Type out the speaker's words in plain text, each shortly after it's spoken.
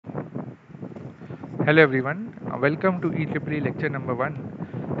Hello everyone, welcome to EEEE lecture number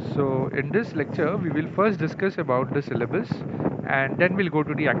 1. So in this lecture we will first discuss about the syllabus and then we'll go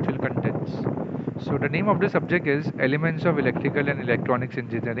to the actual contents. So the name of the subject is Elements of Electrical and Electronics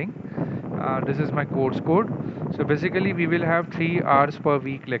Engineering. This is my course code. So basically we will have 3 hours per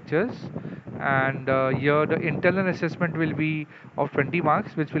week lectures, and here the internal assessment will be of 20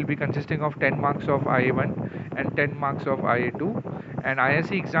 marks, which will be consisting of 10 marks of IA1 and 10 marks of IA2, and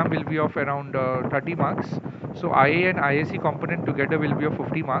ISC exam will be of around 30 marks. So IA and ISC component together will be of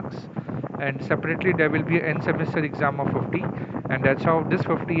 50 marks, and separately there will be an end semester exam of 50, and that's how this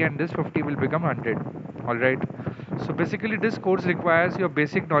 50 and this 50 will become 100. All right. So basically this course requires your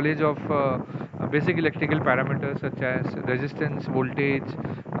basic knowledge of basic electrical parameters such as resistance, voltage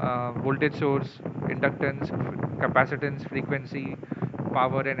source, inductance, capacitance, frequency,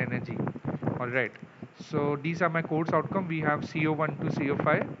 power and energy. All right. So these are my course outcome. We have CO1 to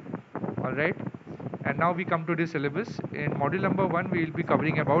CO5. All right. And now we come to the syllabus. In module number 1 we will be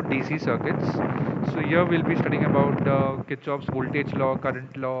covering about DC circuits. So here we'll be studying about Kirchhoff's voltage law,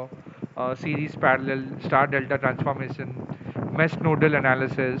 current law, series parallel, star delta transformation, mesh nodal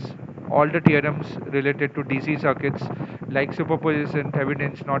analysis, all the theorems related to DC circuits like superposition,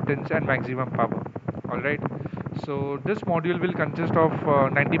 Thevenin's, Norton's and maximum power. Alright. So this module will consist of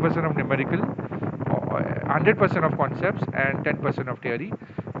 90% of numerical, 100% of concepts and 10% of theory,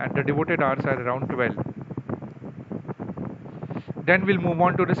 and the devoted hours are around 12. Then we'll move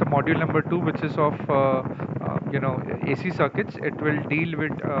on to this module number 2, which is of AC circuits. It will deal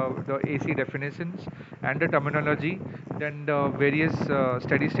with the AC definitions and the terminology, then the various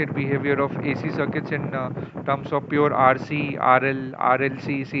steady state behavior of AC circuits in terms of pure RC, RL,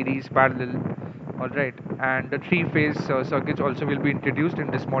 RLC, series, parallel. All right, and the three-phase circuits also will be introduced in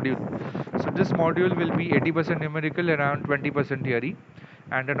this module. So this module will be 80% numerical, around 20% theory,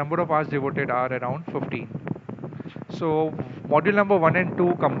 and the number of hours devoted are around 15. So module number 1 and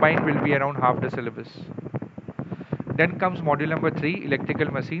 2 combined will be around half the syllabus. Then comes module number 3,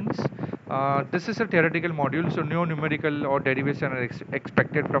 electrical machines. This is a theoretical module, so no numerical or derivation are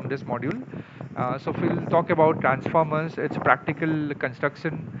expected from this module. So we'll talk about transformers, its practical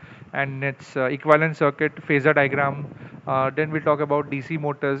construction and its equivalent circuit, phasor diagram. Then we'll talk about DC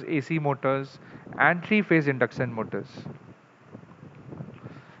motors, AC motors and three-phase induction motors.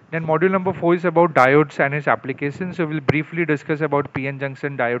 Then module number 4 is about diodes and its application. So we'll briefly discuss about PN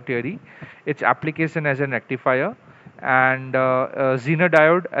junction diode theory, its application as an rectifier, and Zener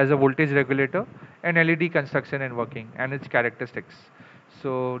diode as a voltage regulator, and LED construction and working and its characteristics.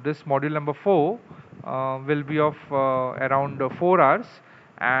 So this module number 4 will be of around 4 hours,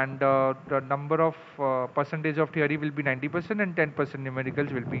 and the number of percentage of theory will be 90% and 10%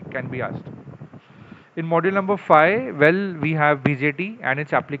 numericals will be can be asked. In module number 5, well, we have BJT and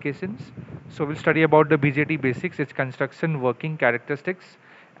its applications. So we'll study about the BJT basics, its construction, working characteristics,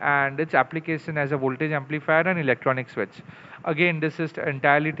 and its application as a voltage amplifier and electronic switch. Again, this is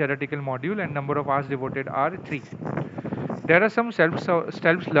entirely theoretical module, and number of hours devoted are 3. There are some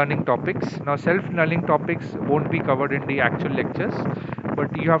self-learning topics. Now, self-learning topics won't be covered in the actual lectures,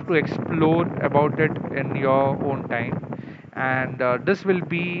 but you have to explore about it in your own time, and this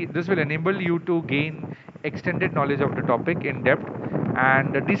will enable you to gain extended knowledge of the topic in depth,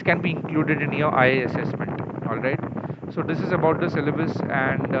 and this can be included in your IA assessment. All right. So this is about the syllabus,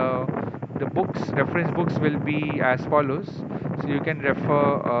 and the reference books will be as follows. So you can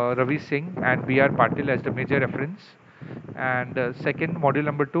refer Ravi Singh and B.R. Patil as the major reference. And second, module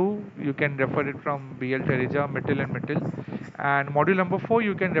number 2, you can refer it from B.L. Tereja, Mittal and Mittal. And module number 4,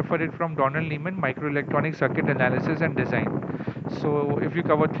 you can refer it from Donald Neiman, Microelectronic Circuit Analysis and Design. So if you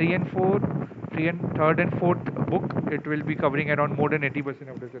cover 3 and 4, 3 and third and fourth book, it will be covering around more than 80%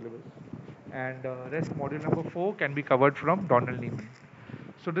 of the syllabus. And rest module number 4 can be covered from Donald Neiman.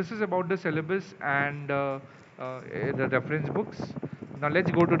 So this is about the syllabus and the reference books. Now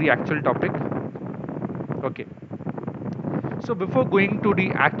let's go to the actual topic. Okay. So before going to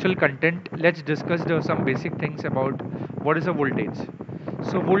the actual content, let's discuss some basic things about what is a voltage.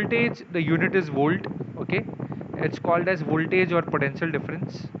 So voltage, the unit is volt, okay? It's called as voltage or potential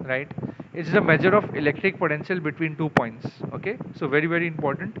difference, right? It's the measure of electric potential between 2 points, okay? So very, very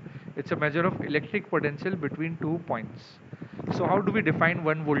important. It's a measure of electric potential between 2 points. So how do we define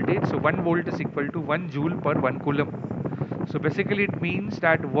one voltage? So 1 volt is equal to 1 joule per 1 coulomb. So basically it means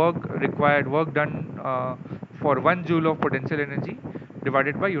that work done for 1 joule of potential energy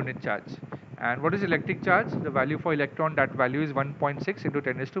divided by unit charge. And what is electric charge? The value for electron, that value is 1.6 into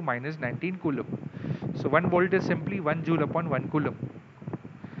 10 raised to minus 19 coulomb. So 1 volt is simply 1 joule upon 1 coulomb.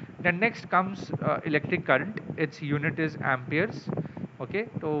 Then next comes electric current. Its unit is amperes. Okay,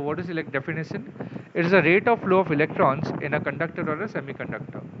 so what is definition? It is a rate of flow of electrons in a conductor or a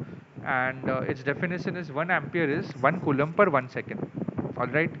semiconductor, and its definition is 1 ampere is 1 coulomb per 1 second. All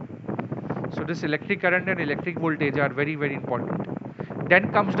right. So this electric current and electric voltage are very very important.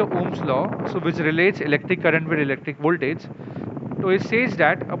 Then comes the Ohm's law, so which relates electric current with electric voltage. So it says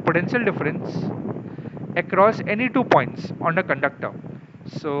that a potential difference across any 2 points on a conductor.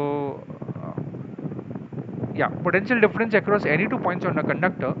 So yeah, potential difference across any 2 points on a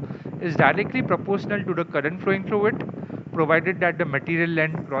conductor is directly proportional to the current flowing through it, provided that the material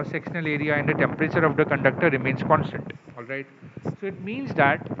length, cross-sectional area, and the temperature of the conductor remains constant. All right. So it means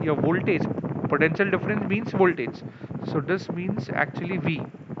that your voltage, potential difference means voltage. So this means actually V.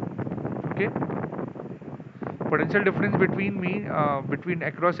 Okay. Potential difference between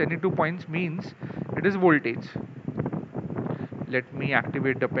across any 2 points means it is voltage. Let me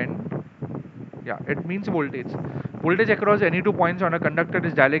activate the pen. Yeah, it means voltage. Voltage across any 2 points on a conductor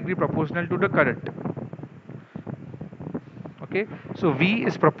is directly proportional to the current. Okay, so V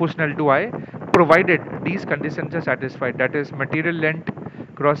is proportional to I, provided these conditions are satisfied, that is material length,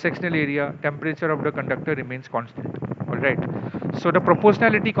 cross sectional area, temperature of the conductor remains constant. All right, so the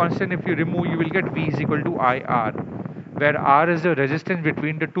proportionality constant, if you remove, you will get V is equal to IR, where R is the resistance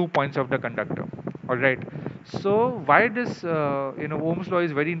between the 2 points of the conductor. All right, so why this Ohm's law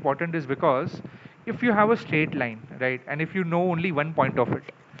is very important is because if you have a straight line, right, and if you know only one point of it,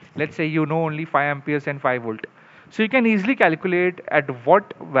 let's say you know only 5 amperes and 5 volt, so you can easily calculate at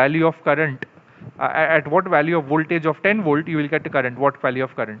what value of current, at what value of voltage of 10 volt you will get the current, what value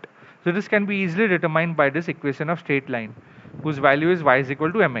of current. So this can be easily determined by this equation of straight line, whose value is y is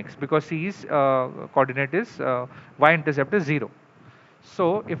equal to mx, because c's coordinate is y intercept is 0.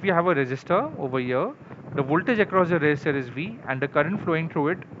 So if you have a resistor over here, the voltage across the resistor is V and the current flowing through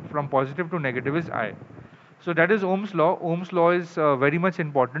it from positive to negative is I. So that is Ohm's law. Ohm's law is very much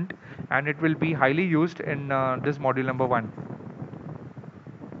important and it will be highly used in this module number 1.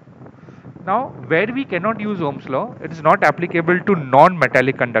 Now, where we cannot use Ohm's law, it is not applicable to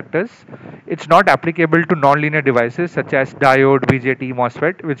non-metallic conductors. It's not applicable to non-linear devices such as diode, BJT,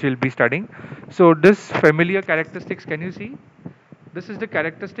 MOSFET, which we'll be studying. So this familiar characteristics, can you see? This is the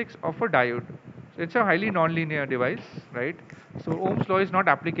characteristics of a diode. So it's a highly non-linear device, right? So Ohm's law is not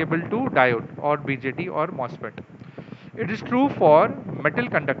applicable to diode or BJT or MOSFET. It is true for metal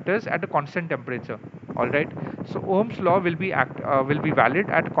conductors at a constant temperature. All right. So Ohm's law will be valid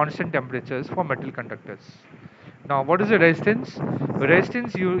at constant temperatures for metal conductors. Now, what is the resistance?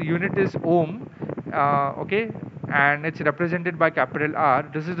 Resistance unit is ohm. Okay, and it's represented by capital R.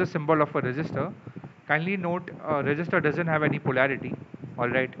 This is the symbol of a resistor. Kindly note, resistor doesn't have any polarity. All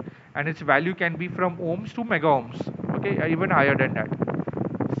right, and its value can be from ohms to mega ohms. Okay, even higher than that.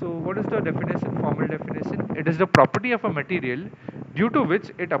 So what is the definition, formal definition? It is the property of a material due to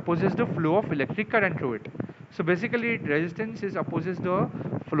which it opposes the flow of electric current through it. So basically resistance is opposes the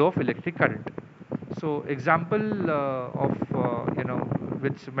flow of electric current. So example of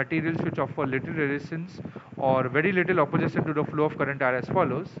which materials which offer little resistance or very little opposition to the flow of current are as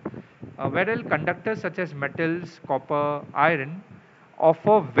follows. Whereas conductors such as metals, copper, iron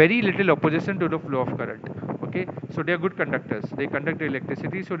offer very little opposition to the flow of current. Okay, so they are good conductors, they conduct the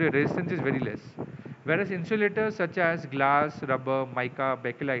electricity, so their resistance is very less. Whereas insulators such as glass, rubber, mica,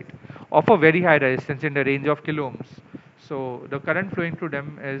 bakelite offer very high resistance in the range of kilo ohms. So the current flowing through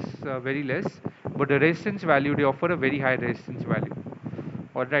them is very less, but the resistance value, they offer a very high resistance value.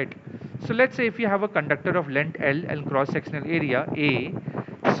 All right, so let's say if you have a conductor of length L and cross sectional area A,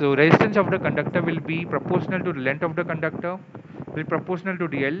 so resistance of the conductor will be proportional to the length of the conductor, will be proportional to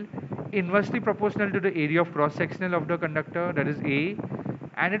the L, inversely proportional to the area of cross sectional of the conductor, that is A,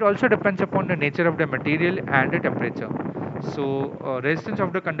 and it also depends upon the nature of the material and the temperature. So resistance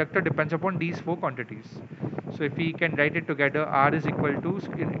of the conductor depends upon these 4 quantities. So if we can write it together, R is equal to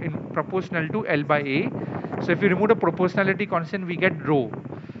in proportional to L by A. So if you remove the proportionality constant, we get rho,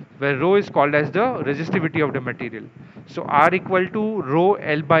 where rho is called as the resistivity of the material. So R equal to rho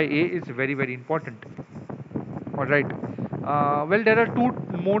L by A is very very important. All right. Well, there are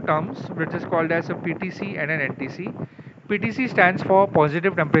 2 more terms which is called as a PTC and an NTC. PTC stands for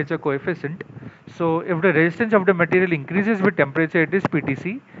positive temperature coefficient. So if the resistance of the material increases with temperature, it is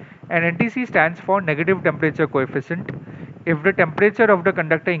PTC, and NTC stands for negative temperature coefficient. If the temperature of the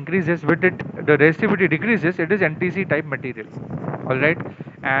conductor increases with it, the resistivity decreases, it is NTC type material. All right,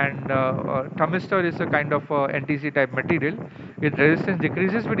 and thermistor is a kind of NTC type material. Its resistance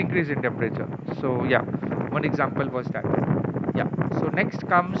decreases with increase in temperature. So yeah, one example was that. Yeah. So next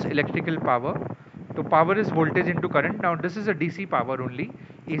comes electrical power. So power is voltage into current. Now this is a DC power only.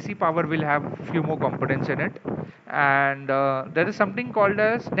 AC power will have few more components in it, And there is something called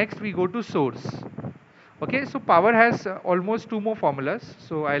as, next we go to source. Okay, so power has almost two more formulas,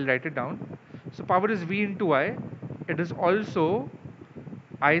 so I'll write it down. So power is V into I. It is also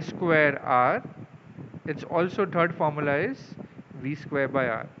I square R. It's also, third formula is V square by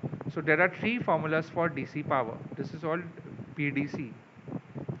R. So there are three formulas for DC power. This is all PDC.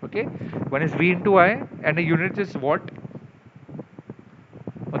 Okay, one is V into I, and the unit is watt.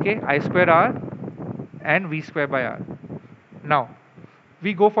 Okay, I square R and V square by R. Now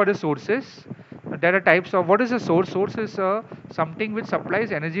we go for the sources. There are types of, what is a source? Source is something which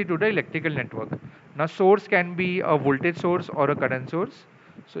supplies energy to the electrical network. Now source can be a voltage source or a current source.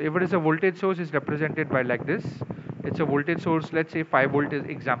 So if it is a voltage source, it's represented by like this. It's a voltage source, let's say 5 volt is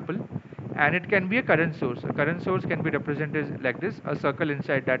example, and it can be a current source. A current source can be represented like this, a circle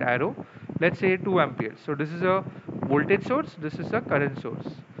inside that arrow, let's say 2 amperes. So this is a voltage source, this is a current source.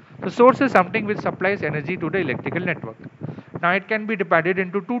 So source is something which supplies energy to the electrical network. Now it can be divided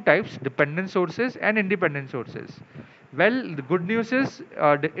into two types, dependent sources and independent sources. Well, the good news is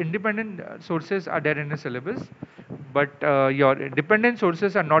the independent sources are there in the syllabus, but your dependent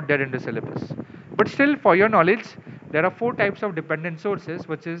sources are not there in the syllabus. But still, for your knowledge, there are four types of dependent sources,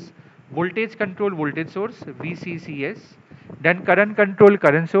 which is voltage control voltage source, VCCS, then current control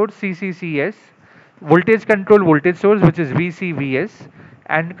current source, CCCS, voltage control voltage source, which is VCVS,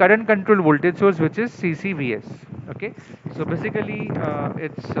 and current control voltage source, which is CCVS. Okay, so basically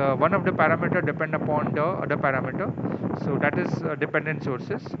it's one of the parameter depend upon the other parameter, so that is dependent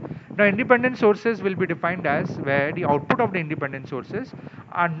sources. Now independent sources will be defined as where the output of the independent sources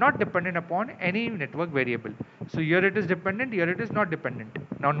are not dependent upon any network variable. So here it is dependent, here it is not dependent.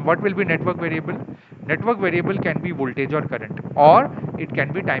 Now what will be network variable? Network variable can be voltage or current, or it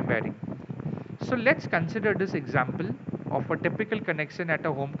can be time varying. So let's consider this example of a typical connection at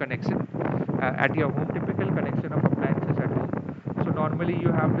a home connection, at your home, typical connection of appliances at home. So normally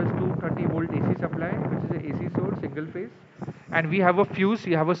you have this 230 volt AC supply, which is a AC source, single phase, and we have a fuse.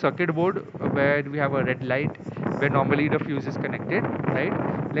 You have a circuit board where we have a red light where normally the fuse is connected, right?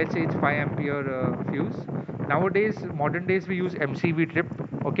 Let's say it's 5 ampere fuse. Nowadays, modern days, we use MCV trip,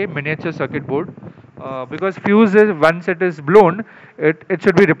 okay, miniature circuit board, because fuse is, once it is blown, it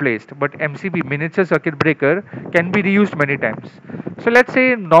should be replaced, but MCB, miniature circuit breaker, can be reused many times. So let's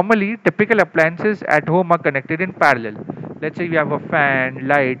say normally typical appliances at home are connected in parallel. Let's say you have a fan,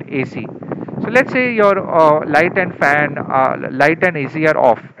 light, AC. So let's say your light and AC are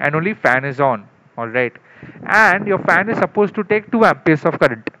off, and only fan is on, all right, and your fan is supposed to take 2 amperes of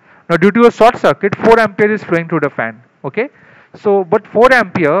current. Now due to a short circuit, 4 ampere is flowing through the fan, okay. So, but 4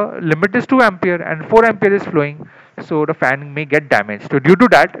 ampere limit is 2 ampere and 4 ampere is flowing. So the fan may get damaged. So due to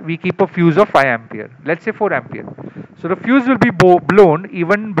that, we keep a fuse of 5 ampere. Let's say 4 ampere. So the fuse will be blown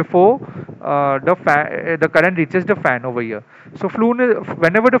even before the current reaches the fan over here. So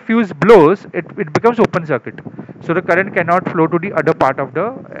whenever the fuse blows, it becomes open circuit. So the current cannot flow to the other part of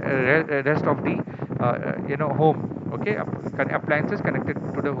the rest of the home. Okay, appliances connected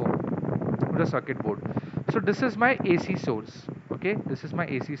to the home, to the circuit board. So this is my AC source. Okay, this is my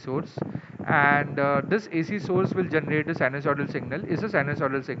AC source, and this AC source will generate a sinusoidal signal. Is a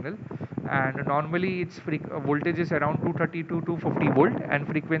sinusoidal signal, and normally its voltage is around 230 to 250 volt, and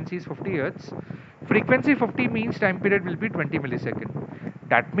frequency is 50 hertz. Frequency 50 means time period will be 20 millisecond.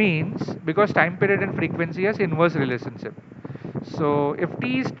 That means, because time period and frequency has inverse relationship. So if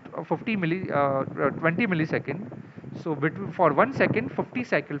t is 20 millisecond, so between, for 1 second, 50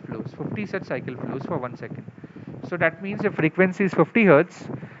 cycle flows, 50 such cycle flows for 1 second. So that means if frequency is 50 hertz,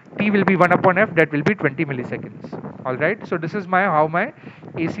 t will be 1 upon f, that will be 20 milliseconds. All right. So this is my how my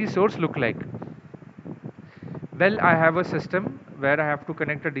AC source look like. Well, I have a system where I have to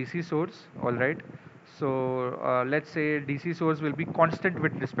connect a DC source. All right. So let's say DC source will be constant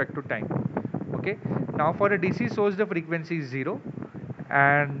with respect to time. Okay. Now for a DC source, the frequency is 0,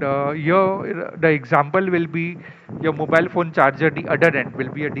 and your the example will be your mobile phone charger. The other end will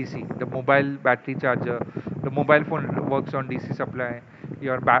be a DC. The mobile battery charger. The mobile phone works on DC supply.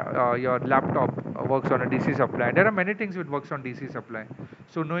 Your laptop works on a DC supply. There are many things which works on DC supply.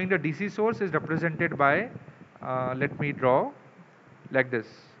 So knowing the DC source is represented by, let me draw like this.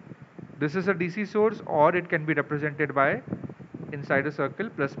 This is a DC source, or it can be represented by inside a circle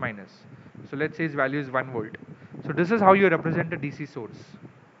plus minus. So let's say its value is 1 volt. So this is how you represent a DC source.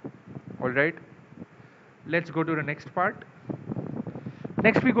 All right. Let's go to the next part.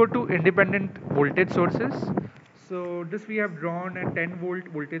 Next we go to independent voltage sources. So this we have drawn a 10 volt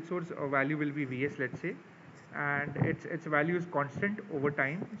voltage source. Value will be Vs, let's say, and its value is constant over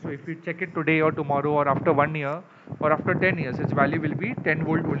time. So if you check it today or tomorrow or after 1 year or after 10 years, its value will be 10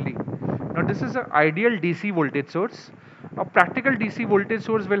 volt only. Now this is an ideal DC voltage source. A practical DC voltage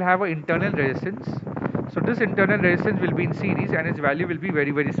source will have an internal resistance. So this internal resistance will be in series and its value will be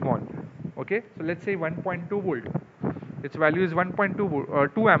very very small. Okay, so let's say 1.2 volt. Its value is 1.2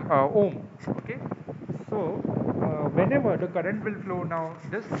 ohm. Okay, so whenever the current will flow, now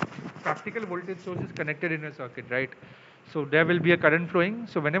this practical voltage source is connected in a circuit, right? So there will be a current flowing.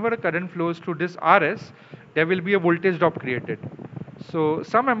 So whenever a current flows through this RS, there will be a voltage drop created. So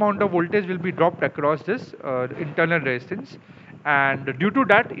some amount of voltage will be dropped across this internal resistance, and due to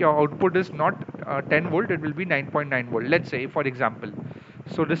that your output is not 10 volt, it will be 9.9 volt, let's say, for example.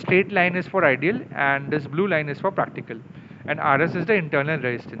 So the straight line is for ideal and this blue line is for practical, and RS is the internal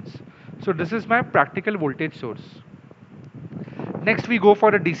resistance. So this is my practical voltage source. Next we go for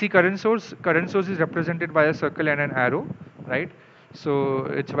a DC current source. Current source is represented by a circle and an arrow, right? So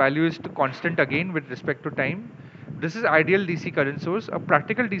its value is constant again with respect to time. This is ideal DC current source. A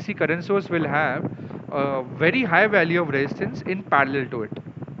practical DC current source will have a very high value of resistance in parallel to it.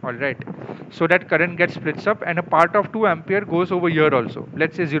 Alright. So that current gets splits up and a part of 2 ampere goes over here also.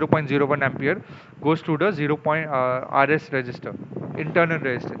 Let's say 0.01 ampere goes to the 0. RS resistor, internal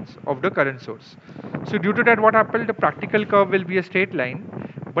resistance of the current source. So due to that, what happened, the practical curve will be a straight line,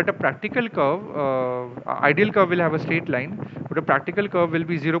 but a practical curve, ideal curve will have a straight line, but a practical curve will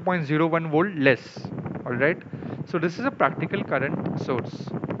be 0.01 volt less. Alright. So this is a practical current source.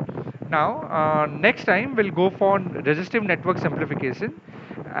 Now, next time we'll go for resistive network simplification,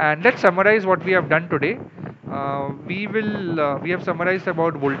 and let's summarize what we have done today. We have summarized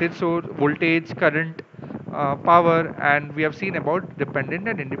about voltage source, voltage, current, power, and we have seen about dependent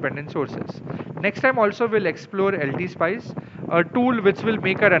and independent sources. Next time also we'll explore LT Spice, a tool which will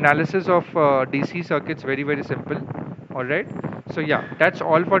make our analysis of DC circuits very very simple. All right. So yeah, that's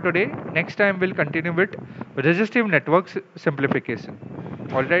all for today. Next time we'll continue with resistive networks simplification.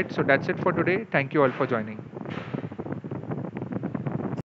 All right. So that's it for today. Thank you all for joining.